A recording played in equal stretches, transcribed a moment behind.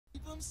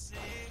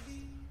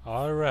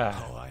All right.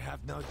 Oh, I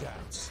have no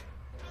doubts.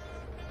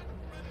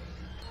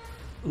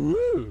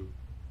 Ooh.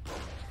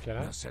 Can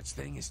I? No such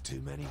thing as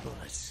too many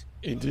bullets.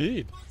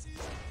 Indeed.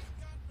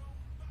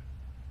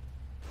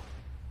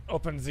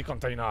 Open the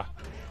container.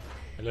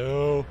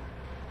 Hello.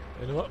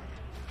 Hello.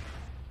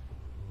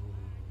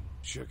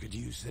 Sure could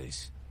use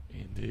this.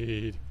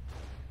 Indeed.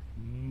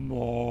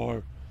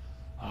 More.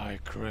 I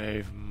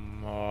crave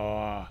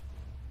more.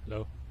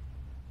 Hello.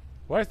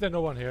 Why is there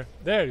no one here?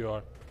 There you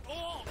are.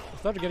 I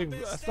started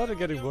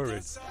getting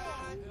worried.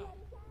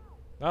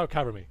 Now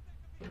cover me.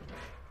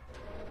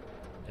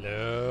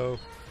 Hello.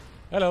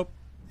 Hello.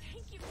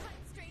 Thank you, kind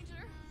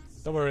stranger.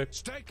 Don't worry.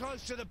 Stay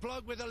close to the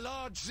bloke with a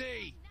large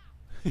Z.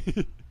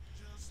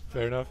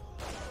 Fair enough.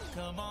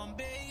 Come on,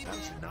 baby. That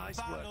was a nice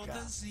Follow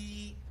workout. the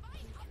Z.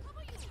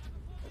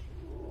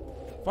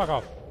 Fuck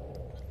off.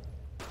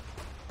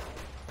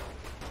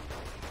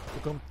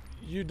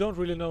 You don't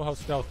really know how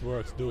stealth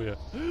works, do you?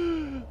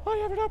 I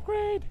have an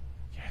upgrade!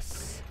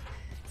 Yes!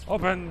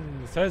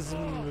 Open! Says...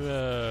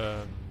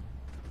 What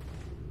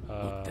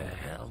the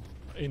hell?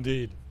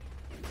 Indeed.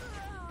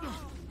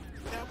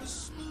 That was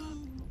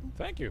smooth.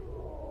 Thank you.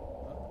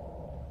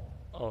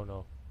 Oh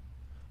no.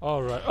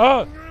 Alright.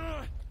 Oh!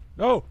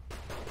 No!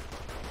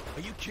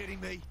 Are you kidding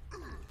me?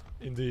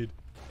 Indeed.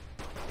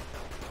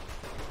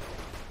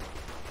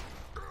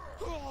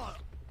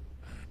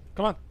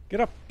 Come on!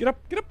 Get up! Get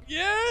up! Get up!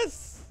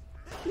 Yes!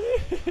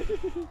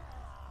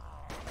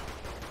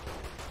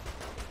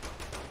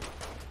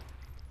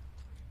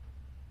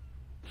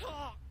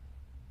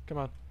 Come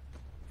on.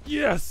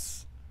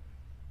 Yes!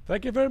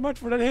 Thank you very much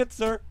for that hit,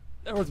 sir.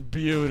 That was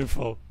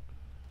beautiful.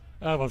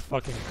 That was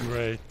fucking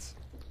great.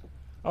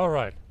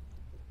 Alright.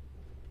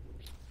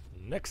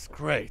 Next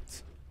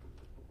crate.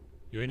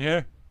 You in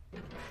here?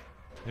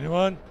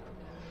 Anyone?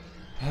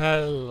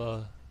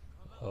 Hello.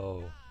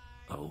 Oh.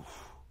 Oh,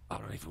 I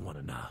don't even want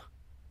to know.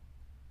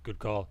 Good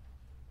call.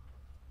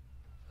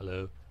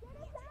 Hello.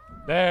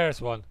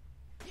 There's one.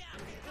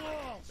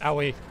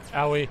 Owie,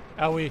 owie,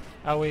 owie,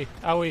 owie,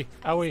 owie,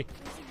 owie.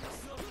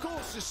 Of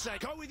course, the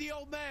sake. Go with the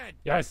old man.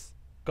 Yes.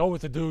 Go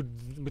with the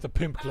dude with the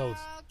pimp clothes.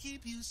 I'll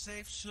keep you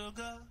safe,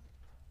 sugar.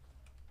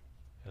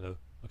 Hello.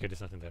 Okay,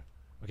 there's nothing there.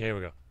 Okay, here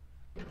we go.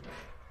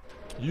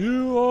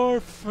 You are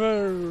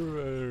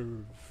fair.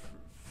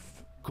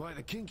 Quite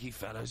the kinky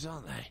fellows,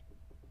 aren't they?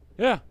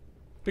 Yeah.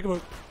 Pick him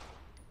up.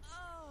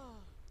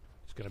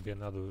 There's gonna be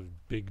another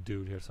big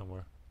dude here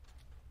somewhere.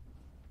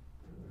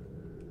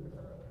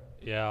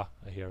 Yeah,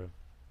 I hear him.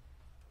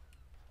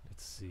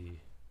 Let's see.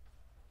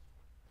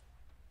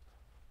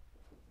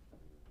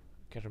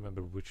 Can't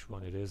remember which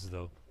one it is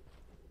though.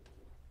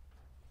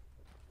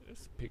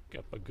 Let's pick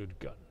up a good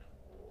gun.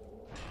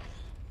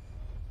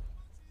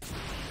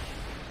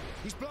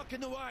 He's blocking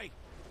the way.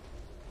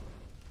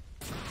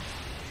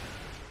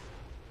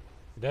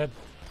 Dead.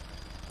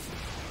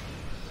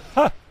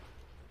 Ha!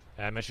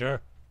 Amateur.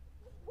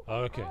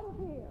 Okay.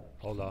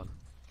 Hold on.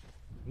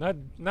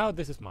 Now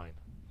this is mine.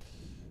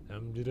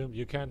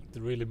 You can't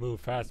really move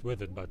fast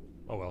with it, but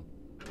oh well.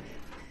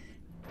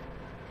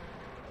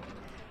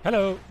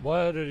 Hello.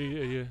 What are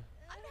you?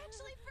 I'm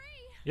actually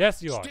free.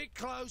 Yes, you are. Stick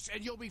close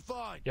and you'll be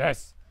fine.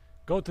 Yes.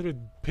 Go to the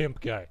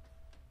pimp guy.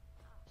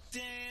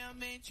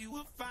 Damn, ain't you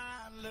a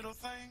fine little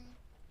thing?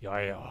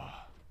 Yeah.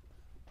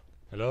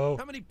 Hello.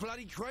 How many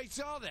bloody crates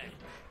are there?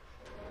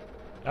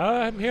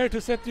 I'm here to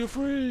set you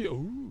free.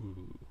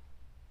 Ooh.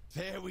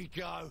 There we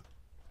go.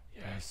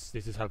 Yes,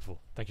 this is helpful.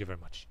 Thank you very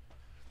much.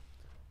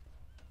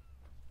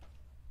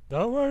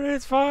 Don't worry,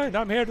 it's fine.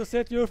 I'm here to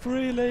set you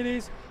free,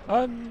 ladies.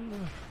 I'm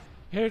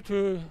here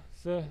to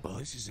Well,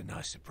 this is a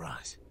nice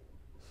surprise.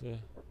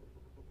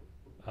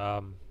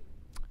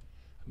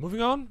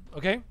 moving on.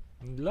 Okay.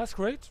 Last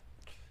crate.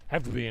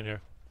 Have to be in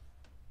here.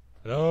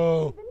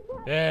 Hello.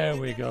 There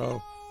we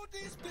go.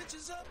 These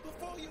bitches up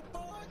before your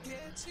boy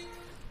gets here.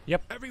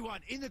 Yep.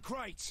 Everyone, in the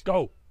crates.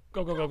 Go.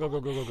 Go, go, go, go, go,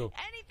 go, go, go.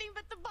 Anything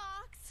but the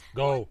box.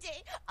 Go. One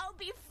day I'll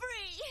be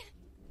free.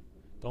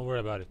 Don't worry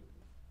about it.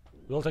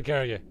 We'll take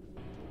care of you.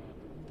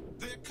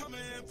 They're coming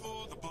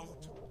for the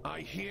boat.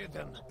 I hear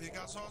them. Think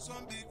I saw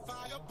some big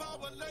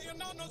firepower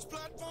laying on those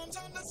platforms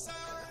on the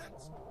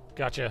sides.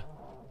 Gotcha.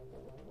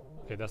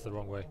 Okay, that's the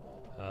wrong way.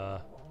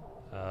 Hold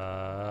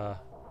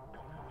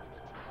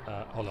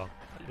on.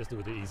 Let's do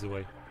it the easy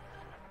way.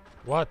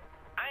 What?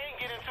 I ain't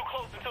getting too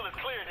close until it's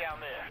clear down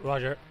there.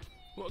 Roger.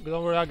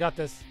 Don't worry, I got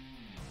this.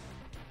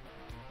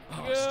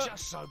 Oh, Yeah. it's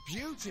just so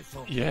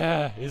beautiful.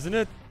 Yeah, isn't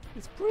it?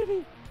 It's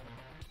pretty.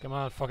 Come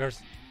on,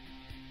 fuckers.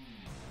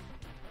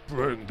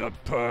 Bring the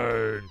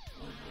pain.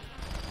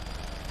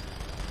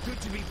 Good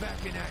to be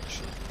back in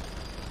action.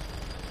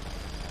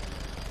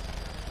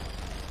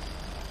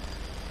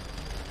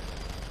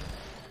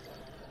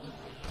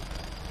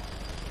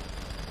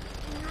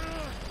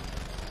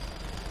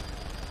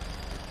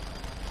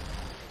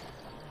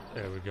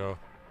 There we go.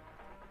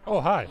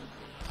 Oh, hi.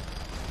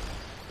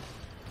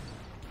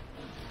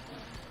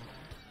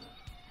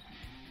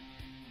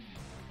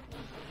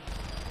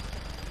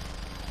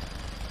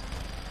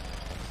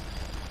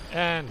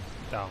 And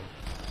down.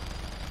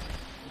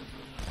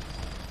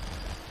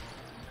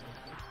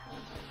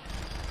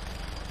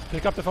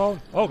 Pick up the phone.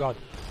 Oh god.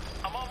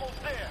 I'm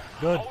almost there.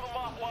 Good. Hold them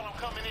off while I'm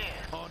coming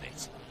in. On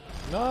it.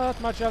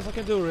 Not much else I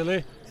can do, really.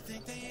 You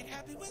think they ain't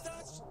happy with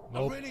us?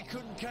 Nope. I really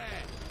couldn't care.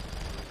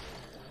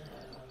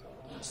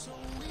 So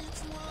which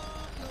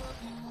one of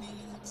you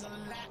needs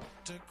a lap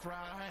to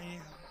cry?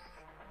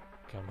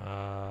 Come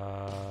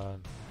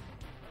on.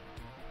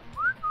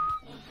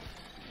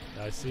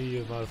 I see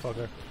you,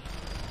 motherfucker.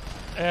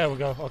 There we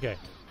go. Okay.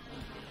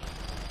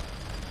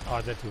 Oh,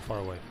 they're too far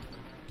away.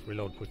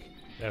 Reload quick.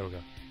 There we go.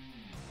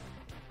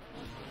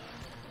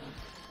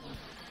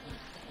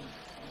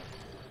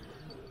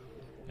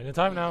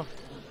 Anytime now.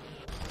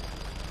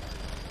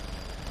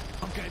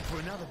 I'm going for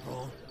another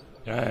brawl.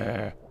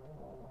 Yeah.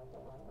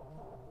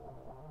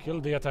 Kill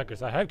the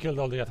attackers. I have killed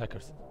all the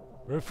attackers.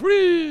 We're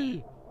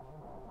free!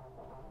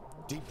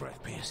 Deep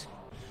breath, Pierce.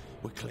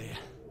 We're clear.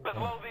 Let's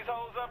load these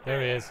hoes up There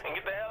he here is. and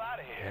get the hell out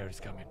of here. There he's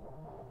coming.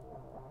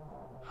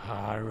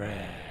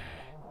 Hooray.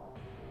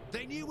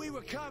 They knew we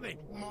were coming.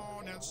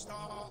 Morning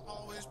Star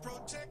always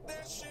protect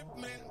their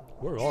shipment.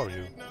 Where are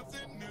you? Ain't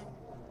nothing new.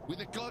 With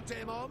the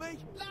goddamn army?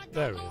 Like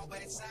There I he is.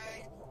 always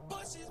say,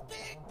 Bush is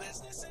big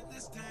business in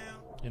this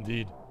town.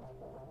 Indeed.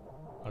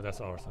 Oh, that's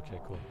ours. Okay,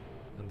 cool.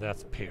 And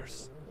that's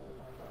Pierce.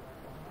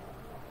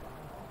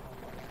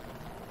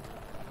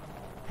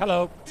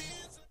 Hello.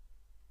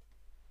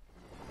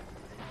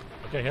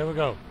 Okay, here we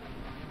go.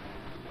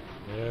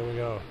 Here we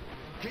go.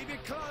 Keep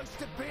it close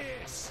to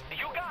Pierce.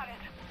 You got it.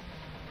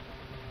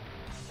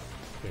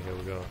 Okay, here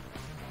we go.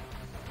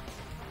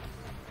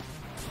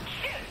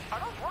 Shit, are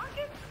those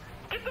rockets?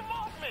 Get them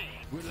off me.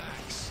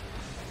 Relax.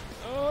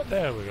 Oh,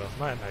 there we go.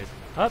 Nice.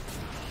 Up.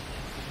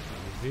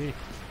 Easy.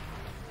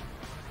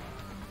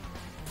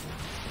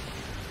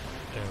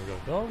 There we go.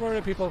 Don't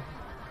worry, people.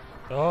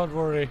 Don't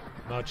worry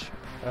much.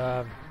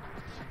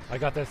 I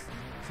got this.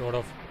 Sort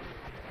of.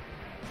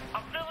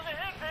 I'm feeling the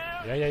hit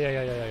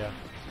here.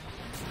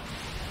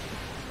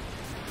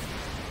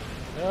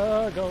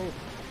 Yeah. Go.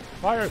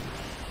 Fire.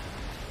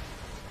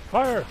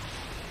 Fire.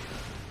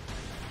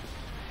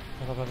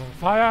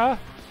 Fire.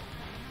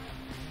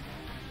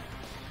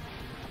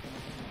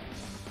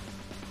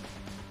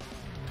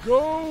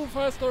 Go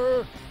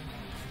faster.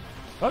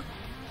 Up.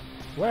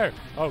 Where?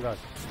 Oh god.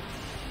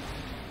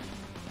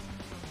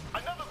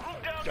 Another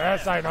group down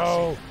Yes, there. I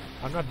know.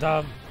 I'm not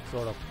dumb.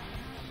 Sort of.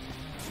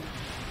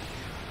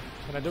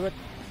 Can I do it?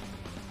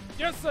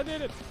 Yes, I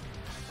did it.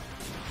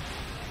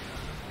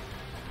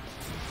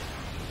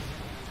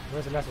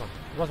 Where's the last one?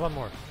 There was one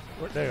more.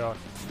 There you are.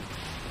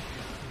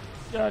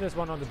 Yeah, there's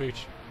one on the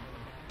beach.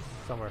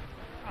 Somewhere.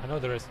 I know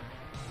there is.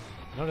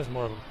 I know there's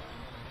more of them.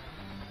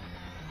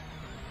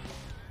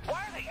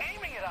 Why are they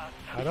aiming at us?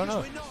 I don't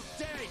know. Because we're not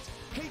dead.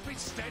 Keep it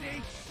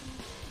steady.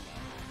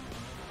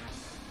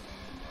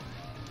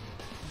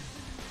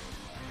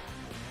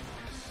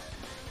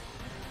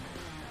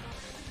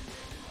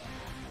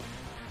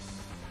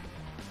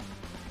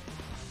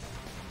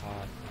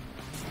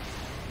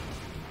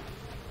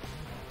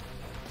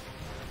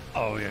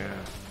 Oh yeah.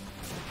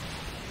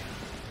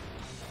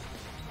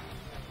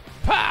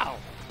 Pow!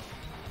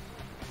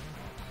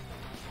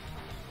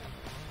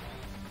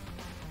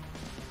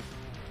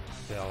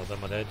 Yeah, all of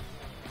them are dead.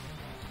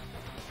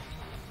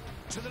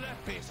 To the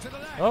left, Pierce. To the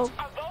left. Oh,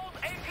 Are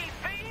those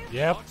APCs?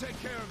 yep. I'll take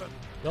care of them.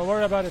 Don't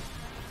worry about it.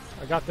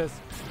 I got this.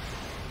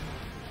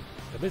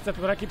 At least that's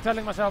what I keep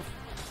telling myself.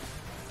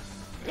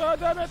 God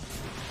damn it!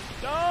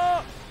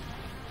 No!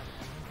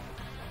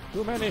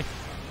 Too many.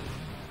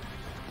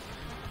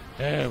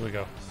 There we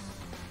go. I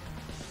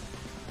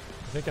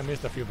think I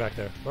missed a few back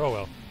there. Oh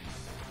well.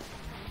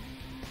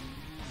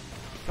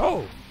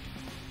 Oh!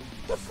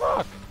 The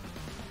fuck?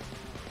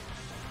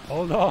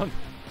 Hold on.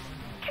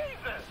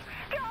 Jesus!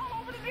 They're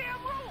all over the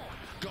damn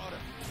roof! Got him.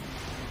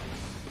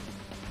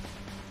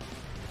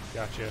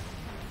 Gotcha.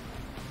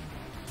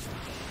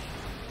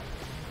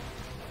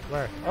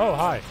 Where? Oh,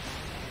 hi.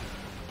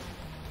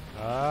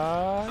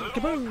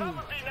 Kaboom!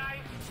 Cover be nice.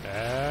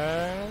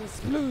 And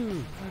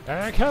sploo!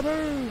 And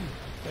kaboom!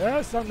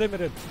 Yes,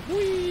 unlimited.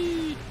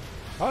 Whee!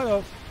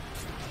 Hello.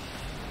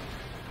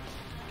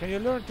 Can you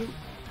learn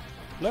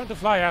to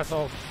fly,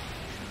 asshole?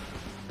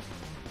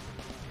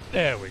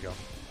 There we go.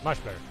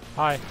 Much better.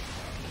 Hi.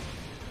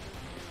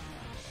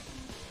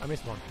 I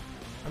missed one.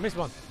 I missed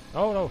one.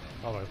 Oh no.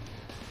 Oh well.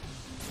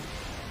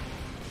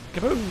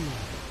 Kaboom!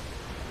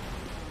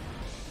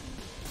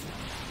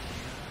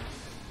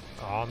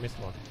 Oh, I missed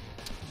one.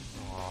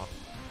 Aw.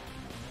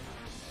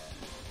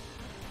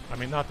 I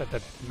mean, not that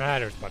that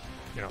matters, but,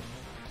 you know.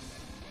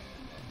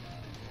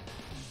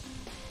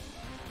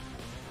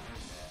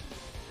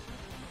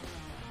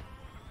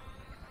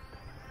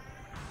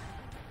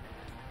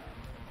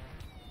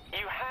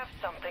 You have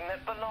something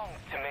that belongs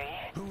to me.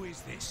 Who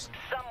is this?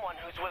 Someone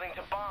who's willing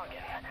to bargain.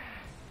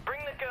 Bring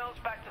the girls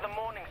back to the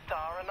Morning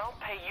Star and I'll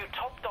pay you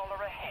top dollar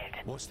a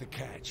head. What's the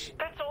catch?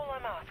 That's all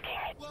I'm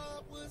asking.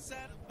 What was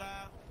that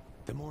about?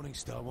 The Morning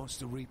Star wants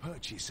to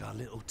repurchase our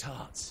little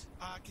tarts.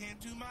 I can't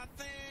do my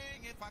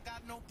thing if I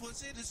got no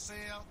pussy to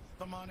sell.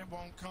 The money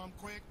won't come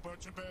quick,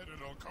 but you bet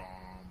it'll come.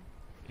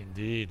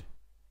 Indeed.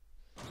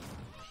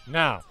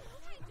 Now,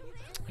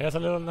 Here's a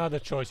little another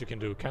choice you can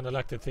do. Kind of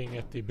like the thing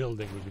at the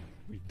building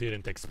we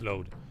didn't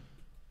explode.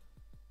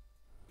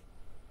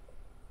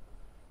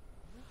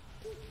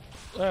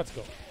 Let's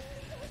go.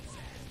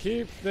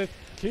 Keep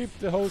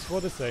the hose for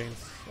the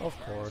Saints, of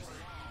course.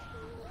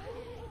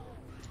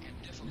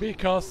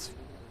 Because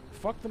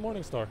fuck the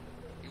Morningstar.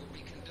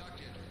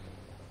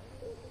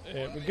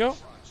 There we go.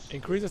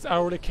 Increases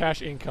hourly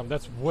cash income.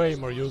 That's way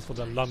more useful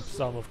than lump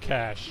sum of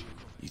cash.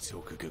 You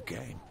talk a good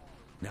game.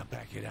 Now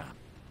back it up.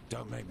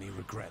 Don't make me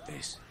regret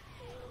this.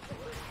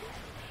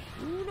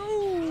 Ooh,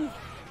 no.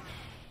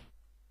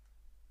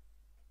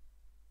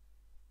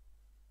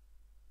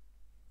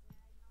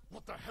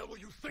 What the hell were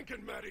you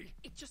thinking, Maddie?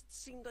 It just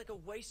seemed like a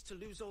waste to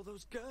lose all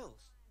those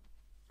girls.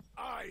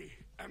 I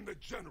am the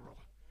general.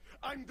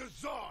 I'm the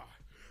czar.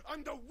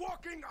 I'm the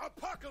walking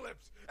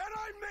apocalypse, and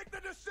I make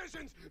the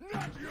decisions,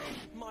 not you!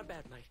 My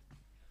bad, mate.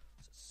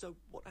 So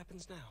what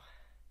happens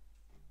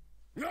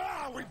now?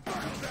 Ah, we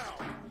buckle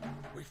down!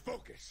 We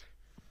focus.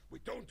 We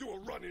don't do a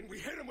run-in, we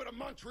hit him with a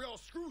Montreal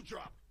screw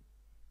drop.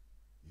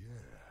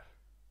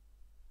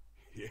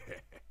 Yeah.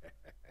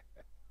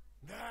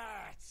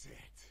 That's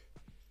it.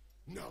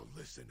 Now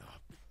listen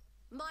up.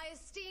 My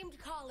esteemed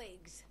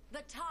colleagues,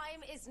 the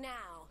time is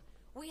now.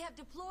 We have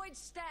deployed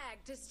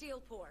Stag to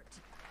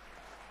Steelport.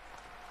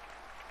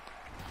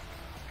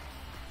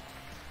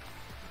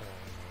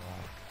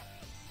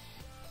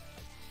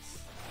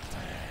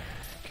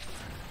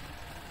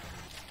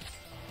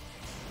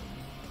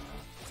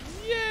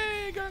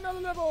 Yay! Got another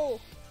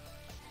level!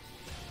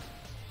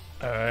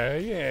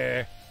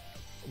 Yeah.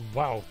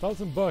 Wow,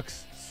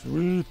 $1,000.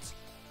 Sweet.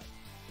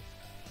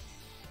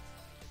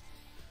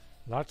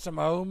 Lots of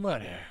more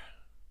money.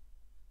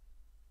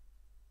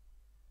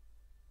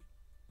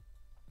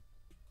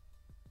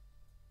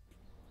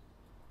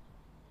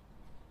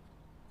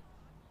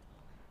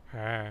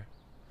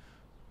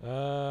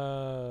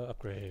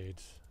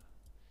 Upgrades.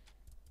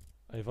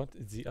 I want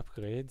the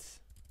upgrades.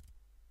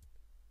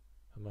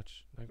 How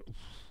much? Oof,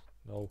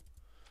 no.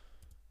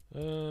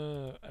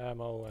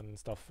 Ammo and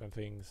stuff and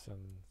things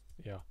and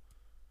yeah.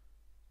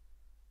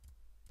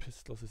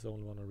 Pistols is the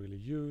only one I really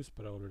use,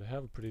 but I already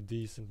have a pretty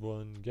decent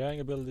one. Gang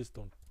abilities,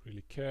 don't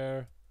really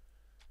care.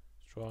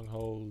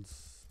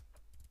 Strongholds.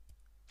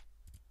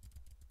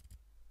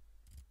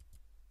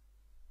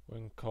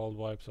 When called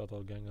wipes out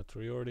all gang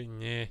priority.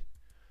 Nah,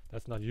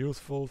 that's not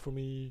useful for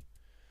me.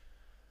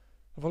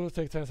 I've always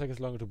take 10 seconds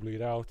longer to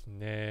bleed out.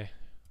 Nah.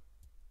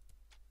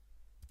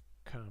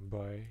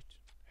 Combite.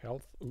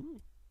 Health.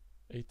 Ooh.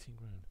 18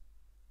 grand.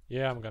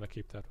 Yeah, I'm gonna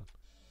keep that one.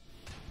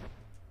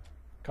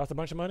 Cost a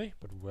bunch of money,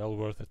 but well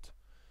worth it.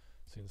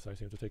 Since I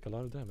seem to take a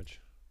lot of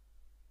damage.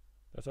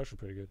 That's actually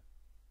pretty good.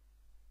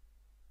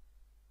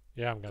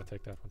 Yeah, I'm gonna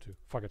take that one too.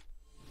 Fuck it.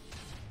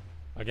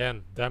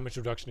 Again, damage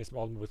reduction is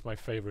almost my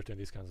favorite in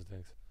these kinds of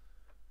things.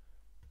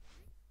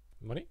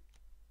 Money?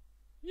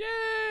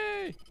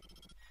 Yay!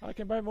 I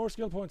can buy more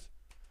skill points.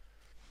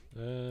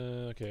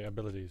 Okay,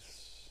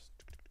 abilities.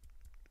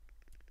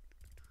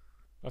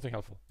 Nothing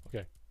helpful.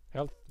 Okay.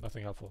 Health,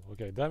 nothing helpful.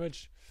 Okay,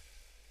 damage.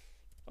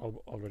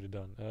 Already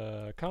done.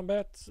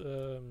 Combat.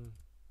 We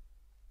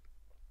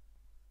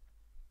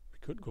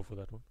could go for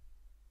that one.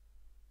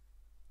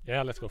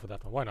 Yeah, let's go for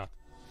that one. Why not?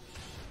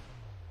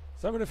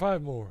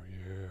 75 more.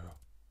 Yeah.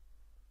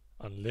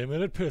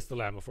 Unlimited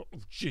pistol ammo for. Oh,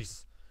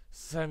 jeez.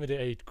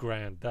 78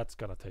 grand. That's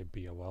gonna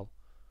be a while.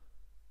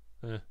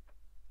 Guess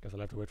I'll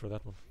have to wait for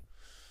that one.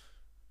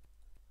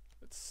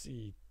 Let's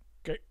see.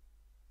 Okay.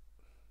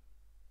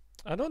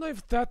 I don't know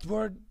if that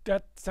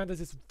sentence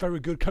is very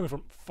good coming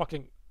from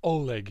fucking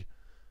Oleg.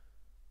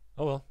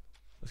 Oh well.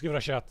 Let's give it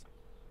a shot.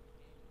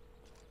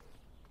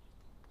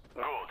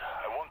 Good.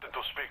 I wanted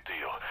to speak to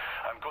you.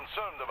 I'm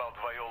concerned about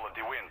Viola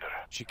DeWinter.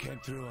 She came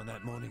through on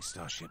that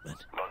Morningstar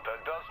shipment. But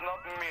that does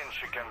not mean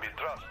she can be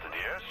trusted,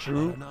 yes? I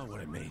True. don't know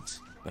what it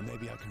means, but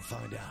maybe I can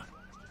find out.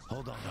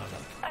 Hold on,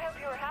 Oleg. I hope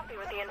you were happy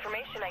with the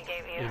information I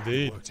gave you.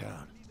 Indeed. Worked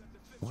out.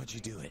 Why'd you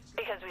do it?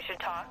 Because we should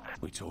talk.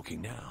 We're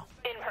talking now.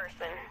 In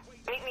person.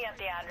 Meet me at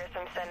the address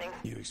I'm sending.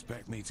 You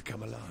expect me to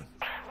come alone?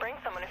 Bring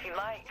someone if you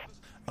like.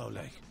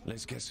 Oleg,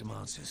 let's get some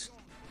answers.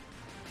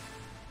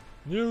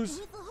 News.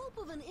 With the hope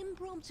of an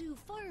impromptu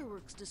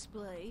fireworks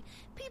display,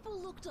 people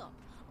looked up,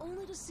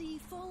 only to see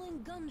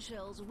falling gun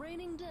shells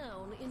raining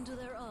down into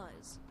their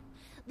eyes.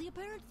 The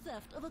apparent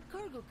theft of a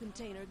cargo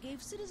container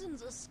gave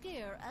citizens a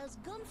scare as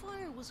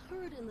gunfire was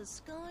heard in the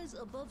skies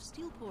above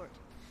Steelport.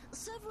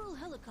 Several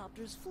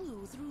helicopters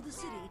flew through the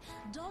city,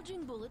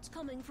 dodging bullets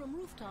coming from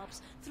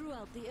rooftops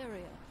throughout the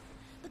area.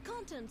 The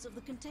contents of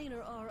the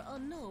container are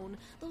unknown,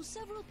 though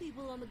several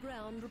people on the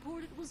ground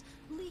report it was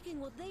leaking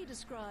what they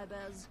describe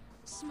as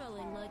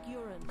smelling like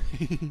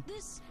urine.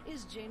 This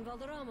is Jane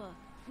Valderrama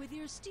with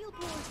your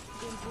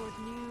Steelport Import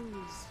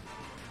News.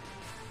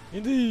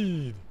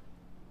 Indeed.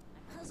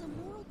 Has a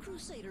moral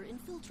crusader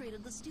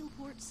infiltrated the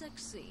Steelport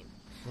sex scene?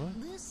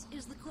 What? This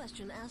is the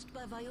question asked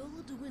by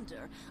Viola de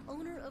Winter,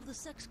 owner of the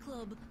sex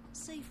club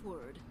Safe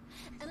Word.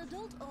 An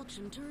adult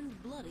auction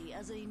turned bloody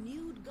as a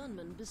nude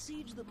gunman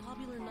besieged the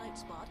popular night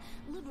spot,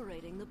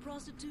 liberating the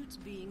prostitutes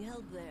being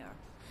held there.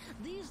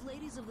 These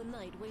ladies of the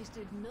night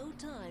wasted no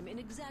time in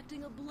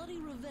exacting a bloody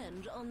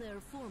revenge on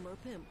their former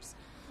pimps.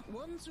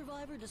 One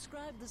survivor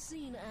described the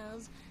scene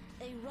as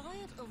a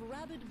riot of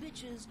rabid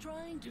bitches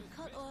trying to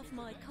cut off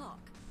my cock.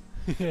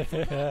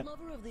 For that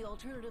lover of the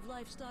alternative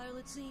lifestyle,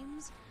 it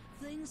seems,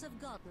 things have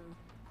gotten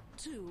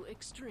too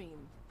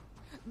extreme.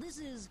 This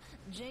is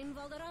Jane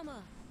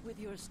Valderrama with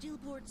your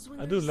Steelport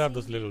Swingers. I do love scene.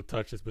 those little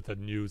touches with that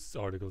news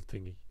article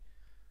thingy.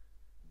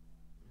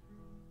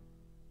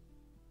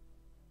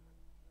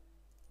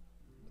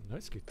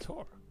 Nice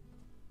guitar.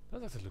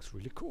 That actually looks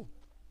really cool.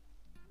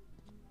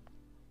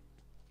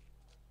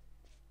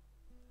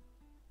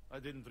 I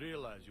didn't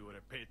realize you were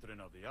a patron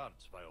of the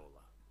arts,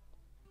 Viola.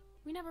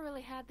 We never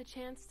really had the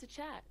chance to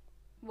chat.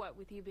 What,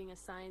 with you being a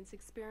science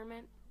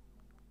experiment?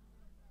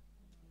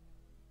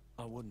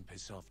 I wouldn't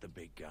piss off the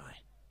big guy.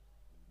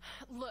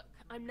 Look,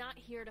 I'm not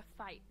here to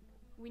fight.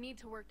 We need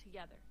to work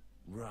together.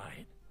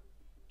 Right.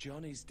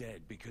 Johnny's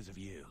dead because of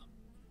you.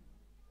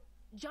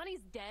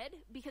 Johnny's dead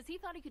because he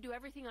thought he could do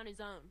everything on his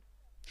own.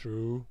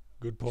 True.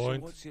 Good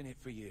point. So what's in it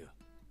for you?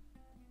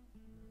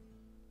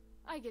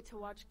 I get to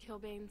watch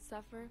Kilbane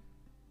suffer.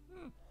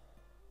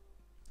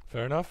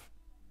 Fair enough.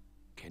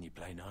 Can you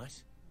play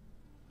nice?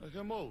 Like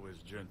I'm always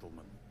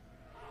gentleman.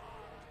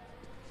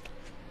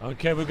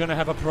 Okay, we're gonna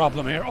have a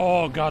problem here.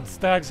 Oh god,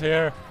 Stag's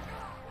here.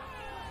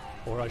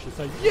 Or I should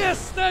say, yes,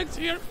 Stag's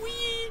here.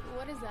 Whee!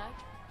 What is that?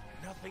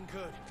 Nothing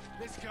good.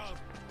 Let's go.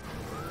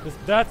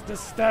 That's the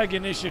Stag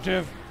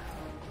initiative.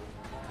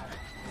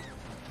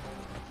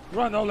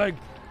 Run, Oleg.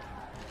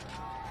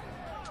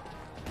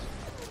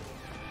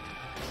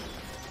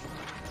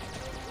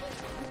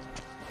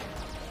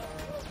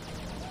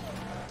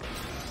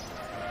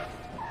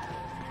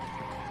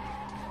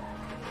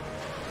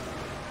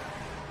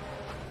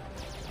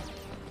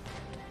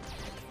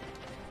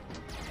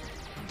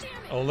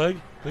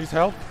 Oleg, please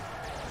help.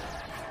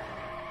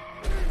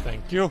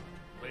 Thank you.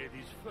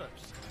 Ladies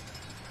first.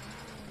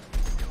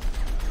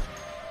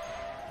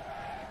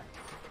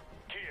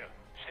 Kia,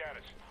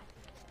 status.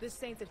 The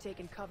Saints have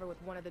taken cover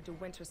with one of the De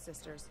Winter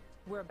sisters.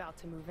 We're about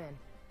to move in.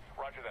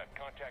 Roger that.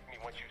 Contact me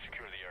once you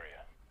secure the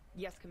area.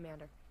 Yes,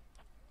 Commander.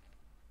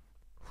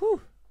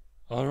 Whew.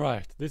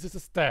 Alright, this is a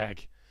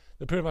Stag.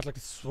 They're pretty much like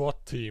a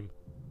SWAT team.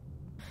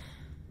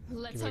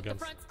 Let's Give me hope the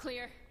guns. front's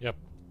clear. Yep.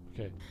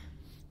 Okay.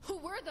 Who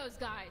were those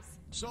guys?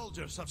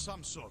 Soldiers of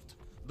some sort,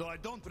 though I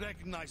don't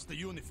recognize the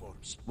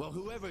uniforms. Well,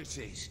 whoever it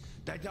is,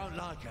 they don't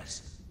like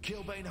us.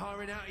 Kilbane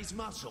hiring out his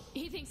muscle.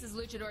 He thinks his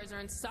luchadors are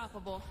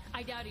unstoppable.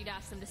 I doubt he'd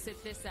ask them to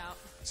sit this out.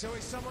 So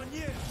it's someone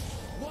new.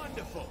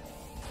 Wonderful.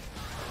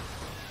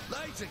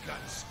 Laser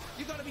guns.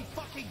 You gotta be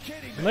fucking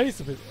kidding me.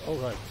 Laser bit. Oh,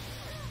 right.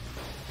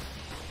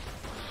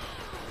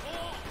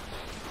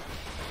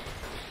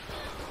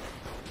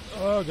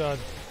 Oh god.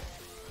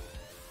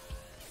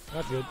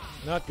 Not good.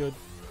 Not good.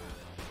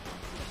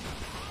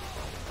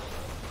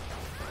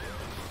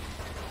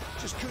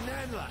 Just couldn't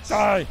handle us.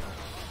 Die!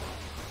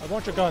 I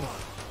want your gun.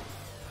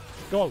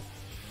 Go.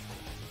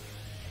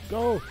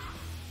 Go.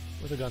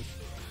 Where's the gun?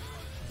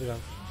 Where's the gun?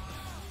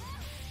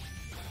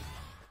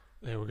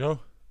 There we go.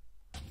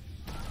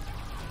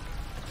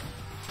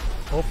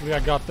 Hopefully I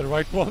got the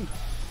right one.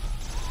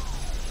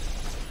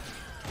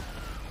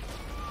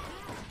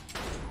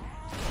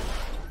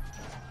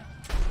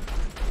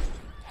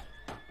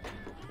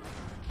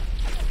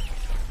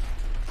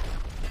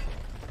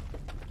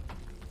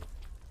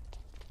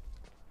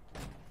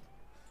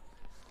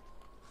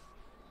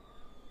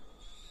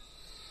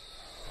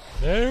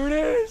 There it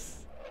is!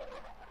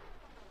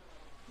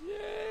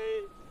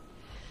 Yay!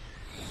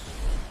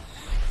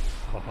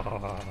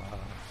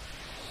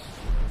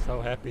 So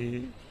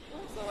happy.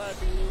 I'm so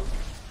happy.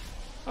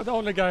 I'm the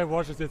only guy who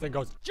watches this and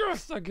goes,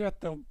 yes, I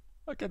get them.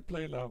 I can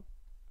play now.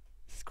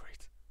 This is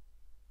great.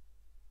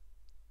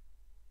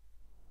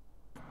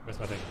 Where's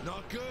my thing?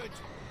 Not good.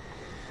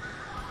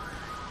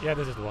 Yeah,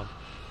 this is the one.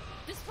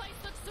 This place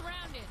looks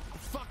surrounded. The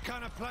fuck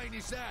kind of plane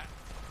is that?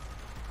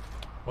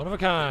 One of a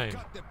kind.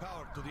 Cut the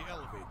power to the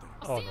elevator.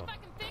 I'll Oh, see no. if I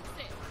can fix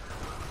it.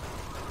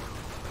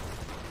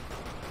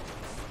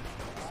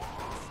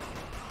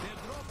 They're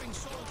dropping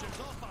soldiers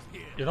off up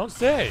here. You don't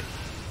say.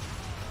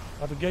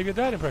 I gave you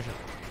that impression.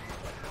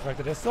 In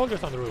fact, there's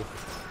soldiers on the roof.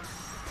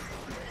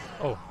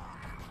 Oh.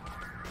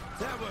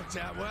 That worked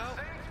out well.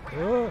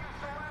 Oh.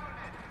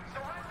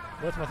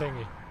 What's my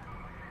thingy?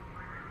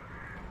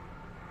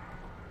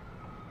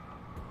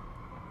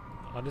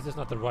 Oh, this is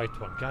not the right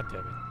one. God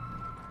damn it.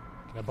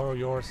 Can I borrow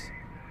yours?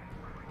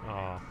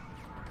 Aw.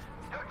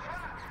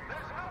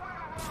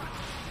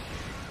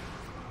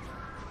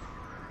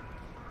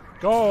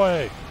 Go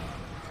away!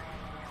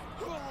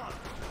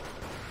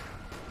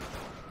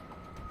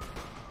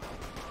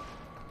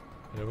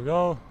 Here we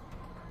go.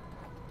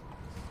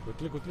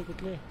 Quickly, quickly,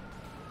 quickly.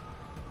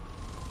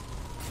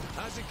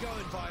 How's it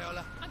going,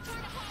 Viola? I'm trying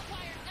to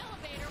hotwire an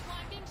elevator while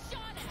I'm being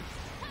shot at.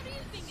 How do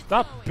you think it's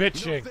Stop going?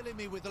 bitching. You're filling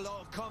me with a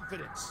lot of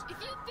confidence. If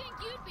you think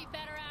you'd be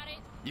better at it.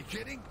 You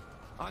kidding?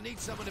 I need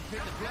someone to pin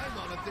the blame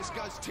on if this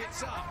goes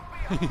tits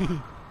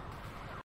up.